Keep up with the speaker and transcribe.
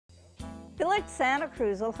Village Santa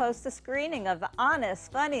Cruz will host a screening of the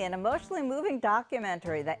honest, funny, and emotionally moving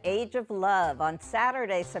documentary, The Age of Love, on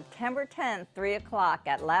Saturday, September 10th, 3 o'clock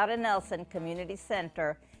at Louden Nelson Community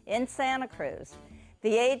Center in Santa Cruz.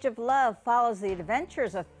 The Age of Love follows the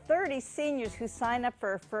adventures of 30 seniors who sign up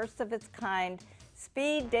for a first-of-its-kind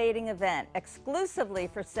speed dating event exclusively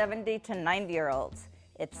for 70 to 90-year-olds.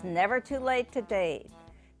 It's never too late to date.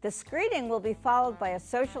 The screening will be followed by a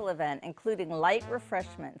social event including light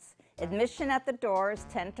refreshments. Admission at the door is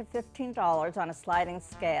 $10 to $15 on a sliding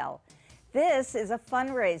scale. This is a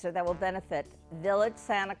fundraiser that will benefit Village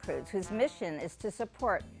Santa Cruz, whose mission is to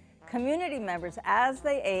support community members as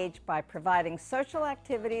they age by providing social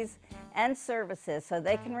activities and services so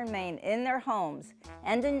they can remain in their homes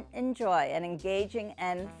and enjoy an engaging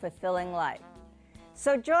and fulfilling life.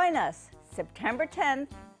 So join us September 10th,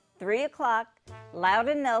 3 o'clock,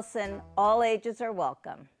 Louden Nelson. All ages are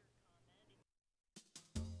welcome.